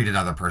just treat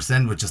another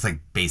person with just like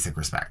basic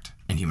respect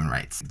and human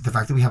rights. The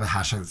fact that we have a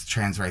hashtag that's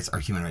trans rights are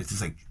human rights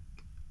is like,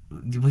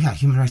 well, yeah,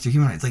 human rights are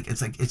human rights. Like,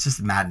 it's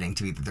just maddening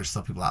to me that there's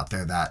still people out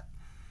there that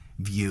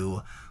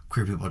view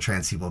queer people,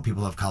 trans people,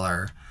 people of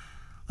color,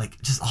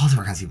 like just all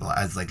different kinds of people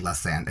as like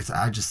less than.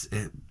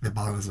 It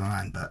boggles my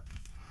mind, but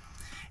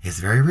it's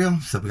very real.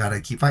 So we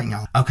gotta keep fighting,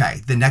 y'all.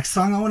 Okay, the next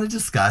song I want to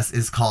discuss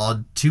is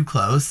called Too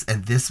Close,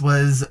 and this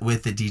was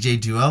with the DJ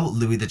duo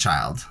Louis the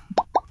Child.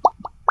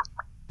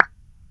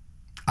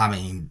 I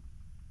mean,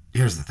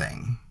 here's the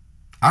thing.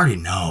 I already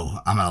know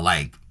I'm gonna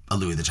like a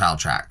Louis the Child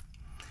track.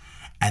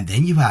 And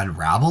then you had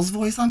Rabble's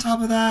voice on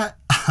top of that.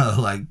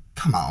 Like,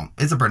 come on.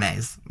 It's a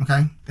Bernays,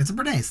 okay? It's a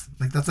Bernays.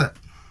 Like, that's it.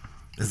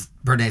 It's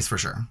Bernays for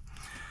sure.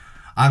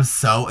 I'm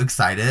so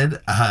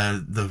excited.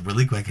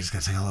 Really quick, I just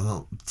gotta tell you a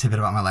little tidbit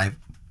about my life.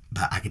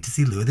 But I get to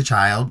see Louis the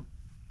Child.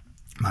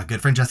 My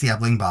good friend Jesse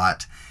Ebling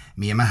bought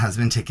me and my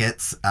husband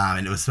tickets.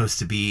 And it was supposed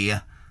to be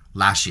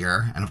last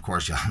year. And of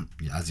course,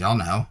 as y'all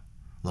know, a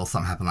little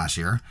something happened last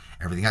year.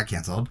 Everything got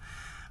canceled.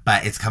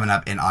 But it's coming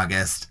up in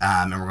August.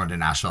 And we're going to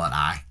Nashville. And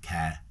I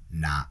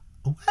cannot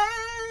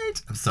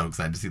wait. I'm so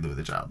excited to see Louis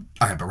the Child.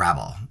 Okay, but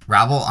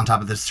Rabble on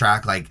top of this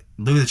track, like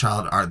Louis the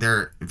Child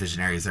they're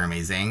visionaries, they're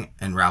amazing,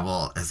 and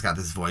Rabble has got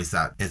this voice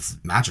that it's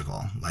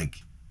magical. Like,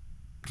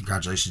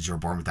 congratulations, you were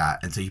born with that.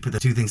 And so you put the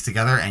two things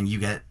together and you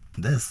get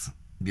this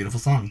beautiful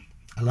song.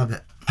 I love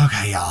it.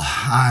 Okay, y'all,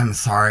 I'm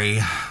sorry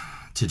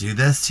to do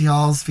this to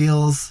y'all's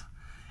feels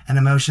and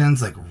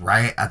emotions, like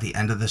right at the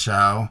end of the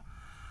show.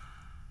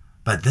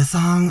 But this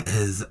song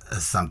is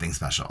something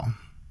special.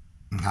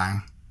 Okay?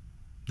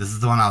 This is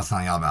the one I was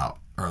telling y'all about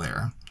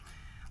earlier.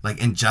 Like,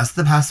 in just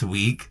the past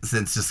week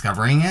since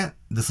discovering it,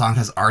 the song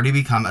has already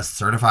become a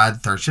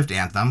certified third shift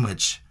anthem,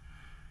 which,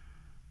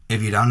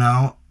 if you don't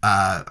know,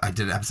 I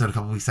did an episode a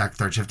couple weeks back.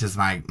 Third shift is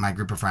my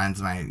group of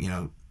friends.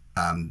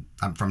 I'm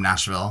from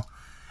Nashville,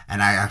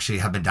 and I actually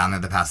have been down there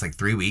the past,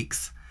 3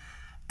 weeks,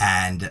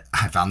 and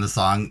I found this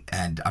song,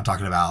 and I'm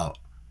talking about,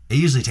 it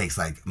usually takes,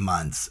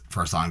 months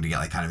for a song to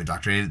get, kind of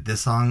indoctrinated.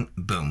 This song,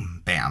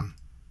 boom, bam,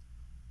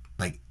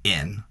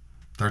 in.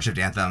 Third shift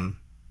anthem,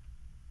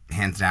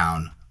 hands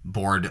down.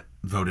 Board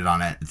voted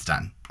on it. It's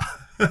done.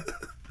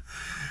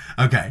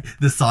 Okay.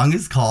 The song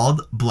is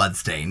called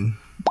Bloodstain.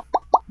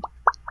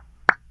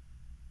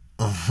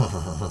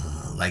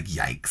 Oh,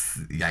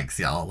 yikes. Yikes,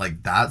 y'all.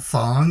 That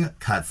song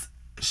cuts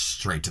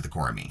straight to the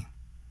core of me.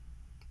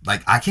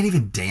 I can't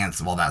even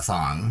dance while that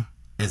song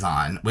is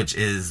on, which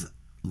is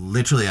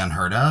literally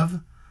unheard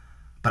of.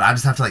 But I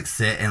just have to,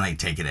 sit and,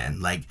 take it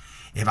in.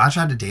 If I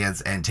tried to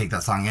dance and take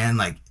that song in,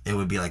 it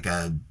would be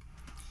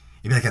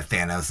it'd be like a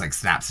Thanos,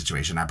 snap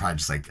situation. I'd probably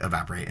just,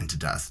 evaporate into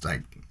dust.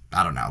 I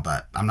don't know,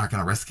 but I'm not going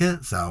to risk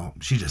it. So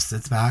she just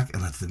sits back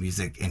and lets the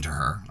music enter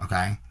her,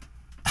 okay?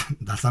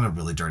 That sounded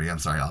really dirty. I'm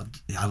sorry.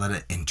 I let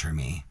it enter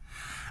me.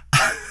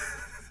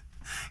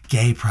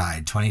 Gay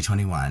Pride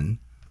 2021.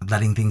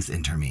 Letting things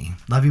enter me.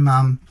 Love you,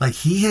 Mom.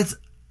 He hits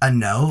a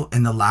note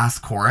in the last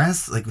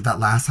chorus, that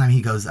last time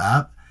he goes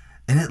up,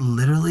 and it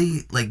literally,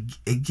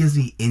 it gives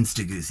me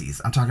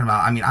insta-goosies. I'm talking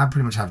about, I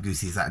pretty much have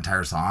goosies that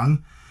entire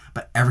song.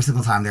 But every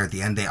single time they're at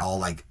the end, they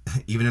all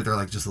even if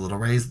they're just a little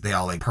raised, they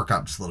all perk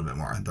up just a little bit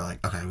more. They're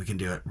okay, we can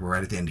do it. We're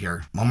right at the end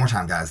here. One more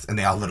time, guys. And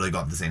they all literally go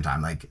up at the same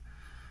time.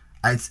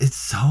 It's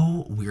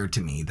so weird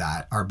to me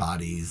that our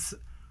bodies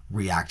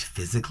react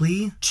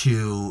physically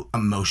to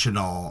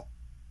emotional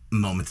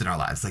moments in our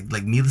lives.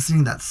 Like me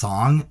listening to that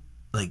song,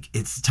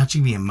 it's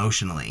touching me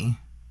emotionally,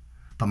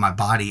 but my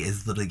body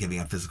is literally giving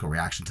a physical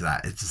reaction to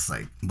that. It's just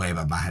way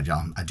above my head,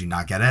 y'all. I do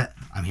not get it.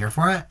 I'm here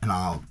for it, and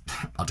I'll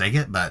take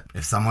it. But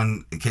if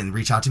someone can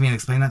reach out to me and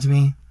explain that to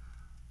me,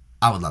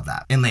 I would love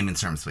that. In layman's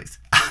terms, please.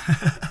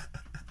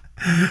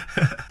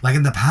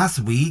 In the past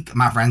week,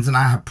 my friends and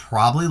I have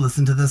probably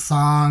listened to this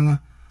song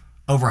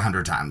over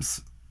 100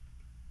 times.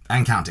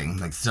 And counting.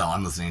 Still,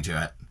 I'm listening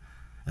to it.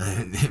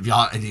 If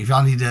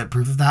y'all need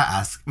proof of that,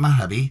 ask my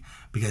hubby,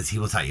 because he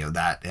will tell you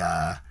that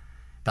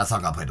that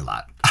song got played a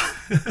lot.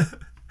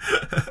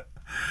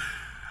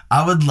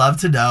 I would love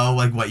to know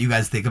what you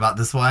guys think about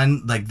this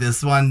one.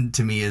 This one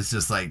to me is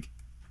just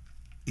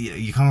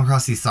you come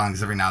across these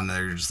songs every now and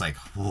then, you're just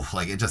oof,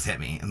 it just hit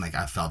me, and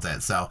I felt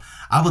it. So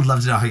I would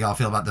love to know how y'all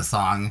feel about this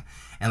song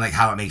and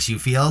how it makes you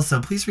feel.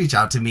 So please reach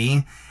out to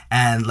me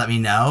and let me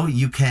know.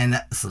 You can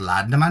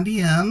slide into my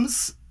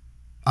DMs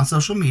on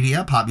social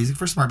media. Pop Music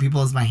for Smart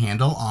People is my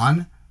handle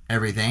on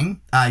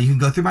everything. You can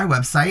go through my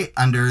website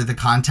under the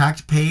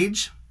contact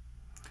page.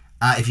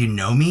 If you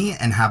know me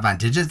and have my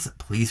digits,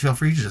 please feel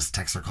free to just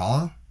text or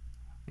call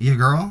your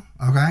girl,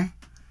 okay?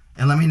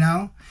 And let me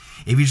know.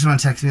 If you just want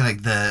to text me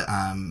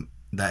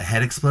the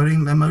head exploding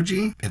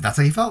emoji, if that's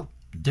how you felt,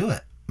 do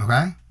it,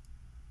 okay?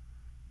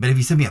 But if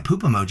you send me a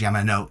poop emoji, I'm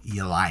going to know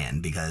you're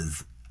lying,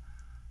 because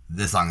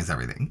this song is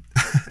everything.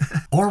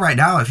 Or right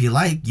now, if you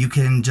like, you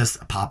can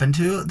just pop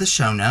into the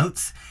show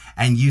notes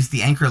and use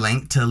the anchor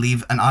link to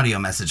leave an audio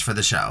message for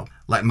the show.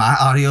 My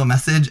audio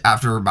message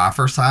after my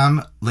first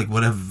time,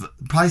 would have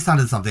probably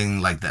sounded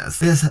something like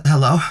this. Yes,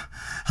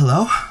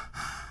 hello?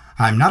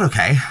 I'm not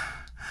okay.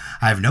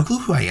 I have no clue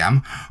who I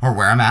am or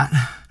where I'm at.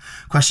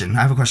 Question,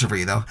 I have a question for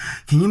you though.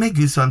 Can you make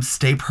Goosebumps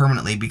stay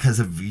permanently because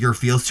of your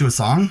feels to a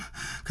song?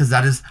 Because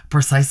that is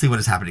precisely what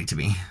is happening to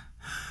me.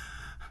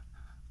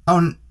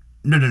 Oh,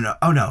 no.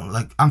 Oh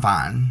no, I'm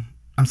fine.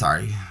 I'm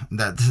sorry.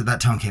 That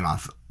tone came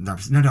off. No,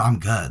 I'm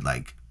good.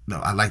 No,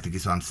 I like the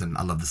Goosebumps and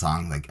I love the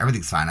song.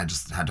 Everything's fine. I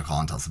just had to call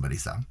and tell somebody,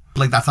 so.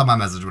 That's how my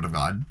message would have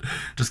gone.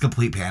 Just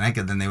complete panic,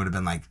 and then they would have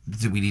been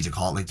do we need to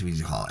call it? Do we need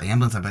to call an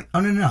ambulance? I'd be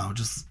oh, no. I'm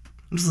just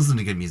listening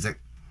to good music.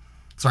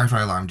 Sorry if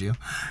I alarmed you.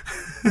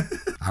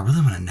 I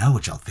really want to know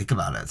what y'all think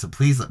about it, so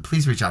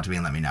please reach out to me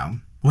and let me know.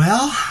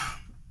 Well,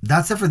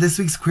 that's it for this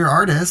week's Queer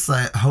Artists.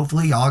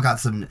 Hopefully y'all got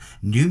some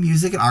new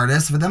music and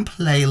artists for them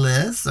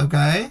playlists,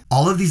 okay?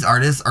 All of these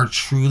artists are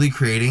truly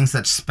creating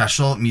such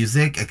special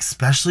music,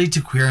 especially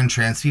to queer and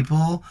trans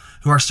people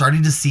who are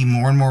starting to see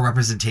more and more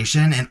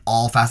representation in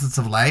all facets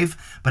of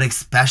life, but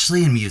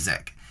especially in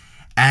music.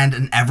 And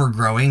an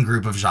ever-growing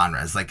group of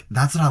genres.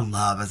 That's what I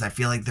love, is I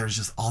feel there's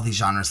just all these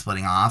genres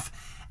splitting off.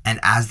 And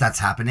as that's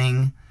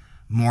happening,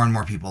 more and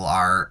more people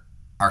are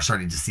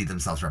starting to see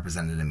themselves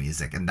represented in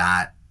music. And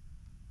that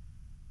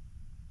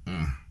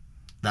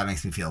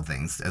makes me feel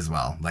things as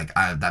well.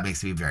 That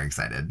makes me very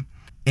excited.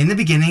 In the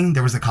beginning,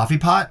 there was a coffee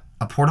pot,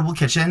 a portable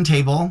kitchen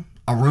table,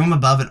 a room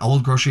above an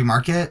old grocery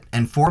market,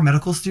 and 4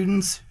 medical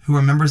students who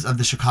were members of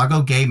the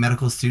Chicago Gay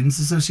Medical Students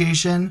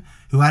Association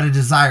who had a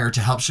desire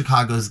to help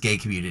Chicago's gay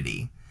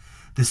community.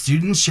 The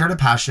students shared a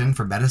passion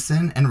for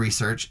medicine and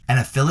research and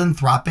a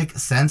philanthropic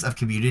sense of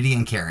community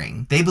and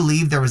caring. They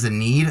believed there was a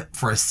need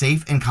for a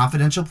safe and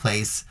confidential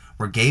place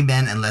where gay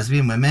men and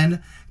lesbian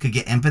women could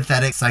get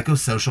empathetic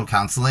psychosocial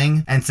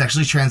counseling and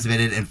sexually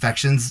transmitted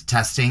infections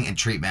testing and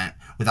treatment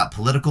without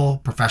political,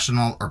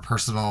 professional, or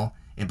personal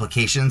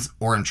implications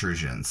or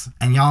intrusions.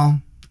 And y'all,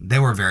 they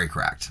were very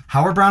correct.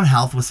 Howard Brown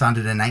Health was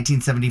founded in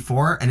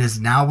 1974 and is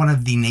now one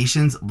of the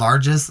nation's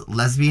largest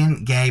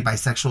lesbian, gay,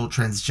 bisexual,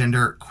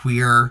 transgender,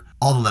 queer,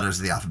 all the letters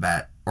of the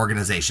alphabet,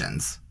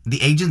 organizations.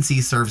 The agency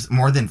serves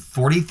more than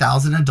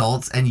 40,000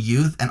 adults and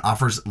youth and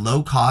offers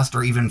low-cost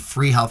or even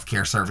free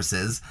healthcare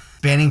services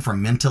spanning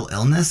from mental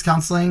illness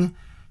counseling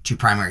to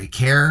primary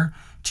care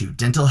to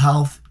dental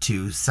health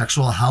to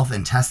sexual health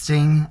and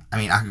testing. I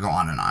mean, I could go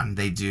on and on.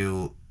 They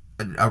do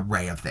an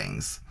array of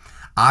things.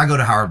 I go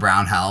to Howard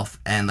Brown Health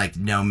and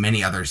know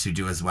many others who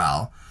do as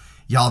well.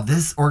 Y'all,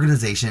 this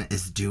organization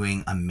is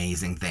doing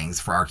amazing things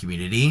for our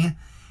community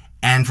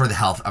and for the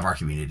health of our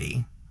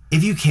community.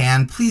 If you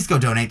can, please go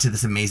donate to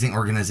this amazing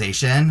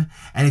organization.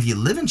 And if you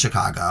live in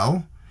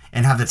Chicago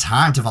and have the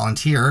time to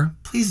volunteer,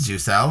 please do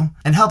so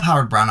and help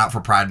Howard Brown out for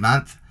Pride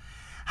Month.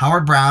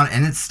 Howard Brown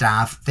and its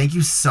staff, thank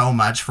you so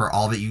much for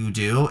all that you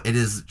do. It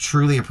is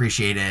truly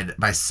appreciated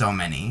by so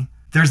many.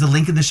 There's a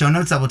link in the show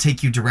notes that will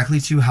take you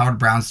directly to Howard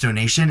Brown's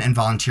donation and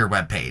volunteer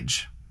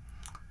webpage.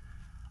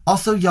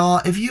 Also,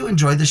 y'all, if you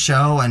enjoyed the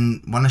show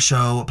and want to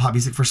show Pop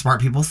Music for Smart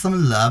People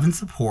some love and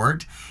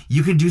support,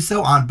 you can do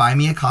so on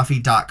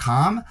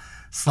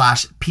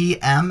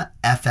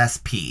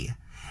buymeacoffee.com/PMFSP.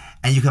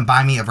 And you can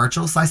buy me a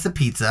virtual slice of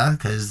pizza,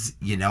 because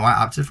I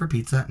opted for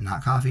pizza,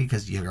 not coffee,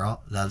 because your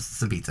girl loves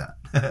some pizza.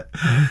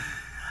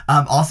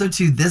 Also,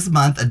 to this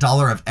month,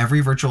 $1 of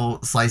every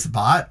virtual slice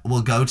bought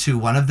will go to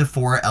one of the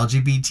 4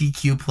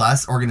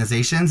 LGBTQ+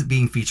 organizations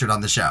being featured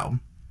on the show.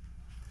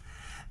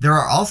 There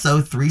are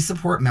also 3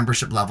 support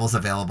membership levels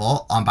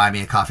available on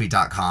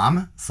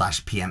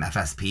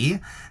buymeacoffee.com/PMFSP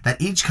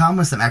that each come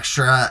with some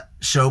extra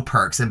show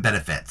perks and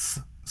benefits.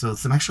 So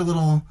some extra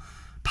little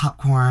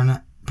popcorn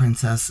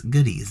princess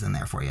goodies in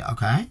there for you,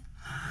 okay?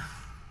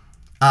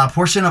 A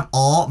portion of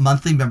all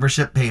monthly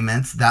membership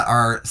payments that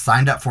are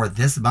signed up for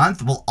this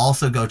month will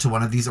also go to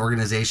one of these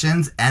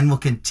organizations and will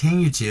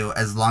continue to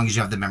as long as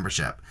you have the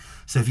membership.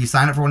 So if you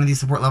sign up for one of these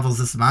support levels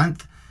this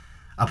month,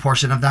 a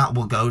portion of that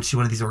will go to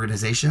one of these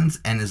organizations,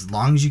 and as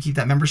long as you keep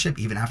that membership,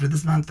 even after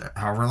this month,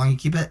 however long you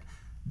keep it,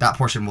 that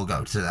portion will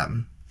go to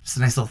them. Just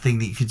a nice little thing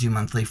that you could do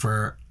monthly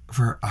for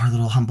our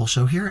little humble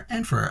show here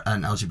and for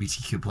an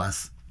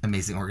LGBTQ+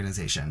 amazing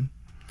organization.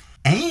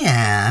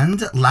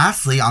 And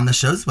lastly, on the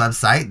show's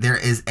website, there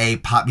is a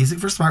Pop Music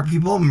for Smart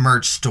People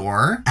merch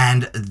store.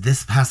 And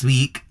this past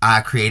week,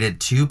 I created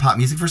 2 Pop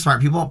Music for Smart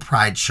People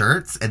Pride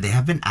shirts, and they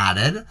have been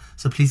added.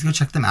 So please go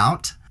check them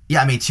out.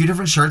 Yeah, I made 2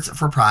 different shirts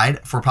for Pride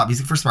for Pop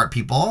Music for Smart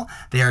People.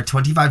 They are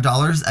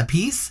 $25 a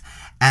piece.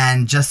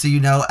 And just so you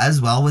know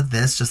as well with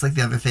this, just like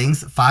the other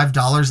things,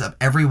 $5 of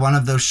every one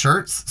of those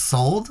shirts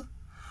sold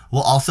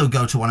will also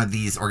go to one of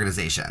these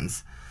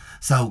organizations.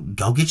 So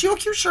go get you a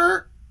cute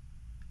shirt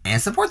and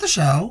support the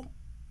show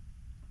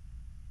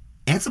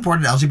and support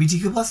an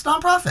LGBTQ+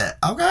 nonprofit,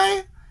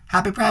 okay?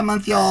 Happy Pride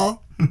Month,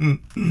 y'all.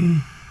 And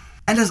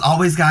as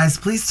always, guys,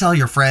 please tell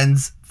your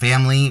friends,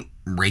 family,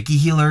 Reiki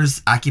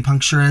healers,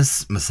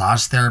 acupuncturists,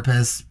 massage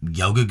therapists,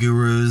 yoga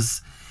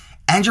gurus,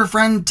 and your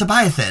friend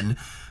Tobiathan,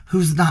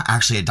 who's not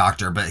actually a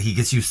doctor, but he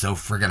gets you so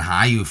friggin'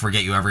 high you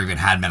forget you ever even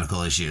had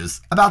medical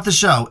issues, about the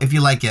show if you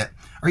like it.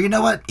 Or you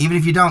know what? Even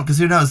if you don't, because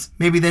who knows?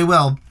 Maybe they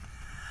will.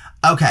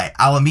 Okay,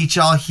 I will meet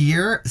y'all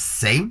here,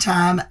 same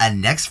time,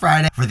 next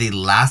Friday for the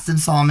last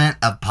installment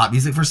of Pop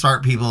Music for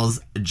Smart People's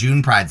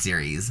June Pride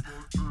series.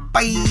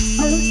 Bye!